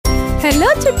Hello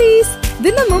சுட்டீஸ்,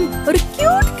 தினமும் ஒரு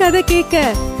cute கதை கேட்க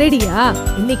ரெடியா?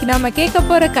 இன்னைக்கு நாம கேட்க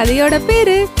போற கதையோட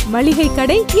பேரு மளிகை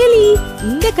கடை எலி.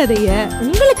 இந்த கதைய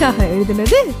உங்களுக்காக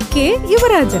எழுதுனது கே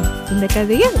யுவராஜன். இந்த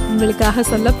கதைய உங்களுக்காக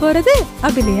சொல்ல போறது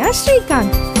அபிநயா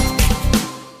ஸ்ரீகாந்த்.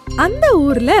 அந்த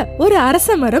ஊர்ல ஒரு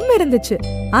அரச மரம் இருந்துச்சு.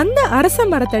 அந்த அரச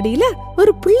மரத்தடியில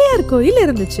ஒரு பிள்ளையார் கோயில்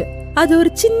இருந்துச்சு. அது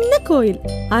ஒரு சின்ன கோயில்.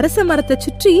 அரச மரத்தை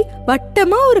சுற்றி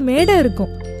வட்டமா ஒரு மேடை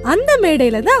இருக்கும். அந்த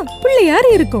மேடையில தான்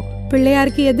பிள்ளையார் இருக்கும்.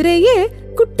 பிள்ளையாருக்கு எதிரேயே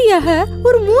குட்டியாக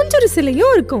ஒரு மூஞ்சூறு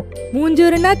சிலையும் இருக்கும்.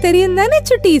 மூஞ்சூறுனா தெரியும் தானே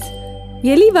சுட்டீஸ்?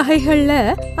 எலி வகைகள்ல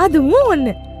அதுவும்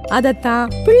ஒண்ணு.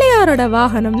 அதத்தான் பிள்ளையாரோட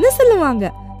வாகனம்னு சொல்லுவாங்க.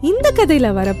 இந்த கதையில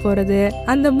வரப்போறது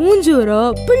அந்த மூஞ்சூரோ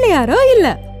பிள்ளையாரோ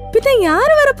இல்ல. பின்ன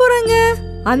யாரு வர போறாங்க?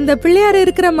 அந்த பிள்ளையார்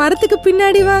இருக்கிற மரத்துக்கு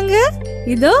பின்னாடி வாங்க.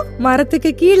 இதோ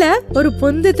மரத்துக்கு கீழே ஒரு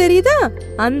பொந்து தெரியுதா?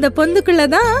 அந்த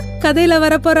பொந்துக்குள்ளதான் கதையில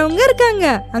வர போறவங்க இருக்காங்க.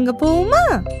 அங்க போவோமா?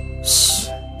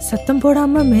 சத்தம்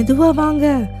போடாம மெதுவா வாங்க.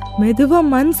 மெதுவா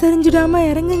மண் சரிஞ்சிடாம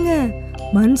இறங்குங்க.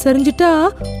 மண் சரிஞ்சிட்டா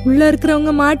உள்ள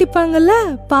இருக்கிறவங்க மாட்டிப்பாங்கல்ல,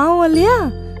 பாவம் இல்லையா?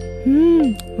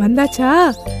 வந்தாச்சா?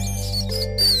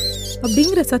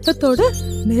 அப்படிங்கிற சத்தத்தோட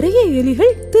நிறைய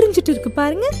எலிகள் திரிஞ்சிட்டு இருக்கு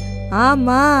பாருங்க.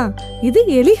 ஆமா, இது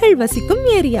எலிகள் வசிக்கும்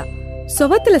ஏரியா.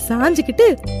 சுவத்துல சாஞ்சுக்கிட்டு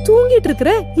தூங்கிட்டு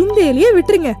இருக்கிற இந்த எலிய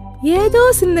விட்டுருங்க. ஏதோ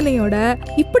சிந்தனையோட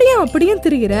இப்படியும் அப்படியும்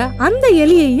திரிகிற அந்த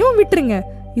எலியையும் விட்டுருங்க.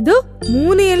 இதோ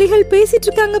 3 எலிகள் பேசிட்டு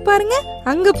இருக்காங்க பாருங்க,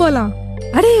 அங்க போலாம்.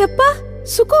 அடே அப்பா,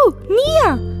 சுகு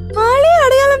நீயா? ஆளே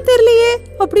அடையாளம் தெரியலையே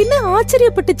அப்படின்னு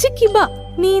ஆச்சரியப்பட்டுச்சு கிபா.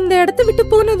 நீ இந்த இடத்த விட்டு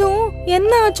போனதும்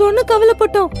என்ன ஆச்சோன்னு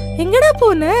கவலைப்பட்டோம். எங்கடா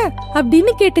போன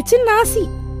அப்படின்னு கேட்டுச்சு நாசி.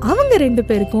 அவங்க 2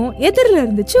 பேருக்கும் எதிரில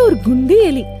இருந்துச்சு ஒரு குண்டு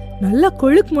எலி. நல்லா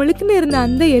கொழுக்கு மொழுக்குன்னு இருந்த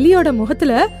அந்த எலியோட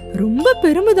முகத்துல ரொம்ப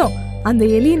பெருமிதம். அந்த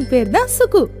எலியின் பேர் தான்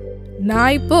சுகு.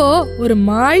 நான் இப்போ ஒரு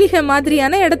மாளிகை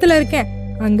மாதிரியான இடத்துல இருக்கேன்.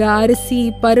 அங்க அரிசி,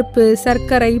 பருப்பு,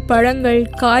 சர்க்கரை, பழங்கள்,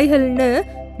 காய்கள்னு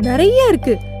நிறைய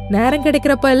இருக்கு. நேரம்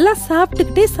கிடைக்கிறப்ப எல்லாம்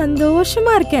சாப்பிட்டுக்கிட்டே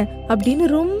சந்தோஷமா இருக்கேன் அப்படின்னு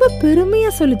ரொம்ப பெருமையா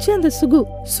சொல்லிச்சு அந்த சுகு.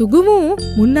 சுகுவும்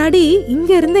முன்னாடி இங்க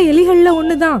இருந்த எலிகள்ல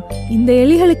ஒண்ணுதான். இந்த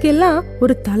எலிகளுக்கு எல்லாம்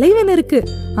ஒரு தலைவன் இருக்கு.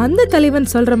 அந்த தலைவன்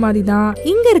சொல்ற மாதிரிதான்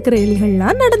இங்க இருக்கிற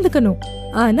எலிகள்லாம் நடந்துக்கணும்.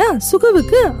 ஆனா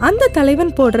சுகுவுக்கு அந்த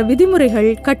தலைவன் போடுற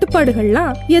விதிமுறைகள்,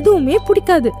 கட்டுப்பாடுகள்லாம் எதுவுமே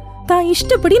பிடிக்காது. தான்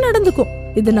இஷ்டப்படி நடந்துக்கும்.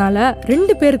 இதனால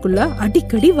 2 பேருக்குள்ள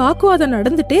அடிக்கடி வாக்குவாதம்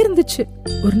நடந்துட்டே இருந்துச்சு.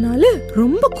 ஒரு நாள்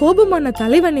ரொம்ப கோபமான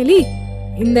தலைவன் எலி,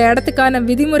 இந்த இடத்துக்கான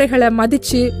விதிமுறைகளை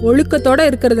மதிச்சு ஒழுக்கத்தோட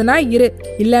இருக்கிறதுனா இரு,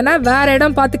 இல்லனா வேற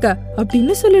இடம் பாத்துக்க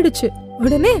அப்படின்னு சொல்லிடுச்சு.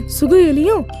 உடனே சுகு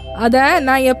எலியும் அத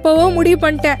நான் எப்பவோ முடிவு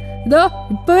பண்ணிட்டேன், இதோ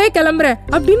இப்பவே கிளம்புறேன்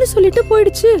அப்படின்னு சொல்லிட்டு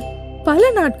போயிடுச்சு.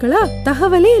 பல நாட்களா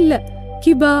தகவலே இல்ல.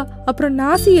 கிபா அப்புறம்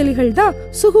நாசி எலிகள் தான்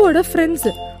சுகுவோட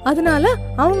ஃப்ரெண்ட்ஸ். அதனால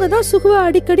அவங்க தான் சுகுவை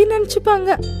அடிக்கடி நினைச்சுப்பாங்க.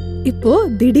 இப்போ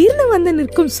திடீர்னு வந்து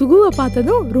நிற்கும் சுகுவை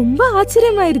பார்த்ததும் ரொம்ப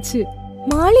ஆச்சரியமாயிருச்சு.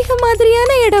 மாளிகை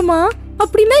மாதிரியான இடமா?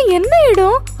 அப்படின்னா என்ன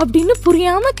இடம் அப்படின்னு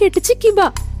புரியாம கேட்டுச்சு கிபா.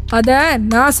 அத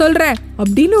நான் சொல்றேன்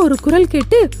அப்படின்னு ஒரு குரல்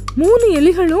கேட்டு 3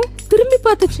 எலிகளும் திரும்பி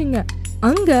பார்த்துச்சுங்க.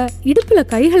 அங்க இடுப்புல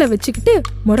கைகளை வச்சுக்கிட்டு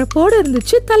முறப்போட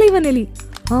இருந்துச்சு தலைவன் எலி.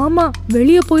 ஆமா,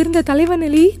 வெளியே போயிருந்த தலைவன்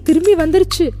எலி திரும்பி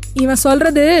வந்துருச்சு. இவன்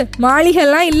சொல்றது மாளிகை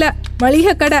எல்லாம் இல்ல,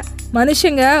 மளிகை கடை.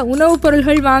 மனுஷங்க உணவு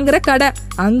பொருள்கள் வாங்குற கடை.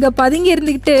 அங்க பதுங்கி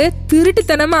இருந்துகிட்டு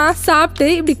திருட்டுத்தனமா சாப்பிட்டு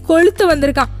இப்படி கொளுத்து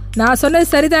வந்திருக்கான். நான் சொன்னது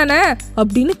சரிதானே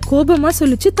அப்படின்னு கோபமா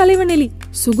சொல்லிச்சு தலைவன் எலி.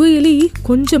 சுகு எலி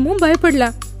கொஞ்சமும் பயப்படல.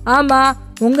 ஆமா,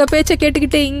 உங்க பேச்ச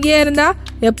கேட்டுக்கிட்டு இங்கே இருந்தா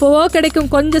எப்பவோ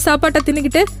கிடைக்கும் கொஞ்சம் சாப்பாட்டை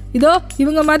தின்னுக்கிட்டு இதோ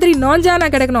இவங்க மாதிரி நோஞ்சானா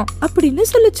கிடைக்கணும் அப்படின்னு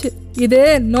சொல்லுச்சு. இது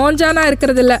நோஞ்சானா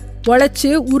இருக்கிறது இல்ல, உழைச்சு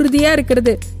உறுதியா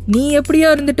இருக்கிறது. நீ எப்படியோ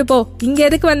இருந்துட்டு போ, இங்க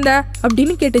எதுக்கு வந்த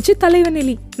அப்படின்னு கேட்டுச்சு தலைவன்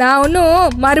எலி. நான்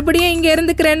ஒன்னும் மறுபடியும் இங்க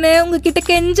இருந்துக்கிறேன்னு உங்ககிட்ட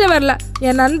கெஞ்ச வரல.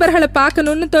 என் நண்பர்களை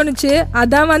பார்க்கணும்னு தோணுச்சு,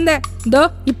 அதான் வந்தேன். இதோ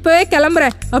இப்பவே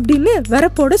கிளம்புறேன் அப்படின்னு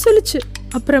வரப்போட சொல்லுச்சு.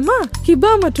 அப்புறமா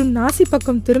கிபா மற்றும் நாசி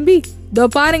பக்கம் திரும்பி, இதோ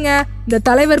பாருங்க, இந்த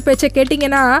தலைவர் பேச்ச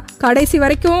கேட்டீங்கன்னா கடைசி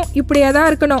வரைக்கும் இப்படியேதான்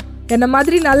இருக்கணும். என்ன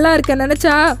மாதிரி நல்லா இருக்க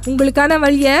நினைச்சா உங்களுக்கான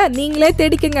வழிய நீங்களே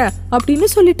தேடிக்கங்க அப்படின்னு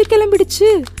சொல்லிட்டு கிளம்பிடுச்சு.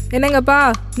 என்னங்கப்பா,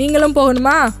 நீங்களும்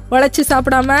போகணுமா? உழைச்சு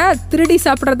சாப்பிடாம திருடி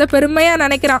சாப்பிடறத பெருமையா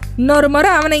நினைக்கிறான். இன்னொரு முறை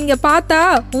அவனை இங்க பார்த்தா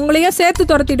உங்களையும் சேர்த்து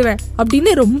துரத்திடுவேன்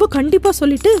அப்படின்னு ரொம்ப கண்டிப்பா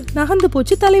சொல்லிட்டு நகர்ந்து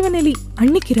போச்சு தலைவன் எலி.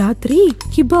 அன்னைக்கு ராத்திரி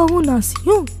கிபாவும்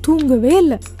நாசியும் தூங்கவே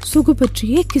இல்ல. சுகு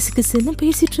பற்றியே கிசுகிசுன்னு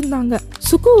பேசிட்டு இருந்தாங்க.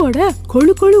 சுகுவோட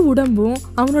கொழு கொழு உடம்பும்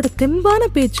அவனோட தெம்பான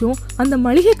பேச்சும் அந்த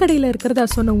மளிகை கடையில இருக்கிறதா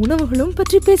சொன்ன உணவுகளும்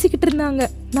பற்றி பேசிக்கிட்டு இருந்தாங்க.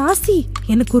 நாசி,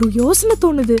 எனக்கு ஒரு யோசனை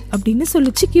தோணுது அப்படின்னு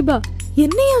சொல்லிச்சு கிபா.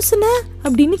 என்ன யோசனை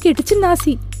அப்படின்னு கேட்டுச்சு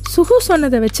நாசி. சுகு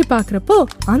சொன்னதை வச்சு பாக்குறப்போ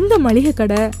அந்த மளிகை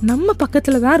கடை நம்ம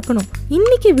பக்கத்துலதான் இருக்கணும்.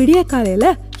 இன்னைக்கு விடிய காலையில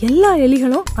எல்லா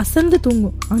எலிகளும் அசந்து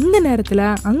தூங்கும். அந்த நேரத்துல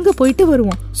அங்க போயிட்டு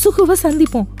வருவோம், சுகுவை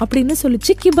சந்திப்போம் அப்படின்னு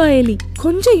சொல்லிச்சு கிபா எலி.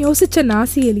 கொஞ்சம் யோசிச்ச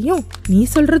நாசி எலியும், நீ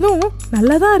சொல்றதும்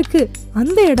நல்லாதான் இருக்கு,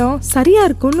 அந்த இடம் சரியா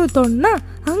இருக்கும்னு தோணுனா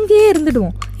அங்கேயே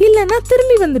இருந்துடுவோம், இல்லன்னா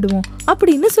திரும்பி வந்துடுவோம்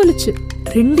அப்படின்னு சொல்லிச்சு.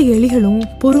 2 எலிகளும்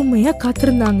பொறுமையா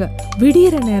காத்திருந்தாங்க.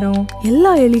 விடியற நேரம்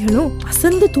எல்லா எலிகளும்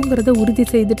அசந்து தூங்குறத உறுதி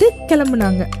செய்துட்டு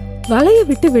கிளம்புனாங்க. வலைய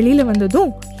விட்டு வெளியில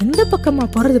வந்ததும், எந்த பக்கமா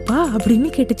போறதுப்பா அப்படின்னு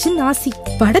கேட்டுச்சு நாசி.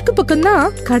 வடக்கு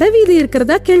பக்கம்தான் கடைவீதி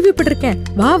இருக்கிறதா கேள்விப்பட்டிருக்கேன்,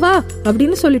 வா வா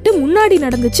அப்படின்னு சொல்லிட்டு முன்னாடி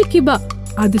நடந்துச்சு கிபா.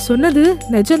 அது சொன்னது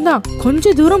நிஜம்தான்.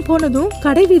 கொஞ்ச தூரம் போனதும்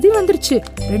கடைவீதி வந்துருச்சு.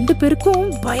 2 பேருக்கும்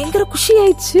பயங்கர குஷி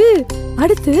ஆயிடுச்சு.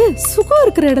 அடுத்து சுகு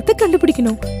இருக்கிற இடத்தை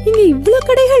கண்டுபிடிக்கணும். இங்க இவ்வளவு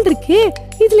கடைகள் இருக்கே,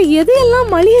 இதுல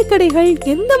எதையெல்லாம் மளிகை கடைகள்,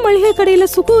 எந்த மளிகை கடையில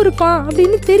சுகு இருப்பான்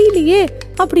அப்படின்னு தெரியலையே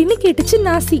அப்படின்னு கேட்டுச்சு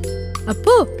நாசி.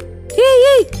 அப்போ ஏய்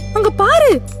ஏய் அங்க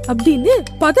பாரு அப்படின்னு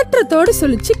பதற்றத்தோட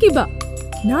சொல்லிச்சு கிபா.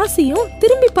 நாசியும்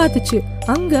திரும்பி பார்த்துச்சு.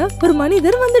 அங்க ஒரு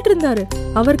மனிதர் வந்துட்டு இருந்தாரு.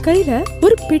 அவர் கையில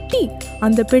ஒரு பெட்டி.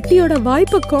 அந்த பெட்டியோட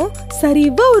வாய்ப்பக்கம்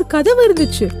சரிவா ஒரு கதவு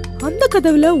இருந்துச்சு. அந்த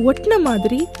கதவுல ஒட்டின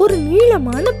மாதிரி ஒரு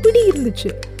நீளமான பிடி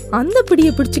இருந்துச்சு. அந்த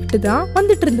பிடியை பிடிச்சுக்கிட்டு தான்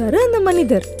வந்துட்டு இருந்தாரு அந்த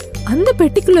மனிதர். அந்த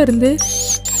பெட்டிக்குள்ள இருந்து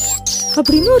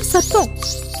அப்படின்னு ஒரு சத்தம்.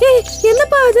 ஏய்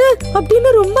என்னப்பா அது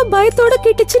அப்படின்னு ரொம்ப பயத்தோட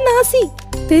கேட்டுச்சு நாசி.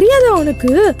 தெரியாத உனக்கு,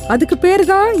 அதுக்கு பேரு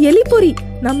தான் எலிப்பொறி.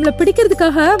 நம்மள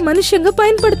பிடிக்கிறதுக்காக மனுஷங்க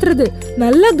பயன்படுத்துறது.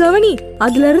 நல்லா கவனி,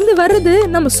 அதுல இருந்து வர்றது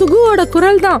நம்ம சுகுவோட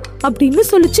குரல் தான் அப்படின்னு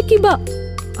சொல்லிச்சு கிபா.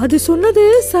 அது சொன்னது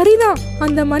சரிதான்.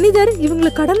 அந்த மனிதர்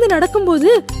இவங்களை கடந்து நடக்கும்போது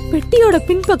பெட்டியோட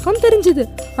பின்பக்கம் தெரிஞ்சது.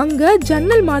 அங்க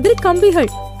ஜன்னல் மாதிரி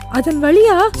கம்பிகள், அதன்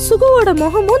வழியா சுகுவோட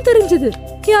முகமும் தெரிஞ்சது.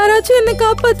 யாராச்சும் என்ன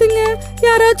காப்பாத்துங்க,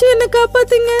 யாராச்சும் என்ன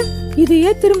காப்பாத்துங்க,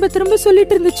 இதையே திரும்ப திரும்ப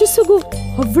சொல்லிட்டு இருந்துச்சு சுகு.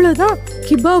 அவ்வளவுதான்,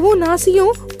 கிபாவும்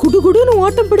நாசியும் குடுகுடுன்னு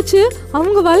ஓட்டம் பிடிச்சு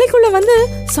அவங்க வலைக்குள்ள வந்து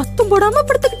சத்தம் போடாம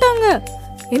படுத்துக்கிட்டாங்க.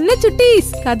 என்ன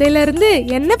சுட்டீஸ், கதையில இருந்து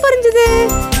என்ன புரிஞ்சுது?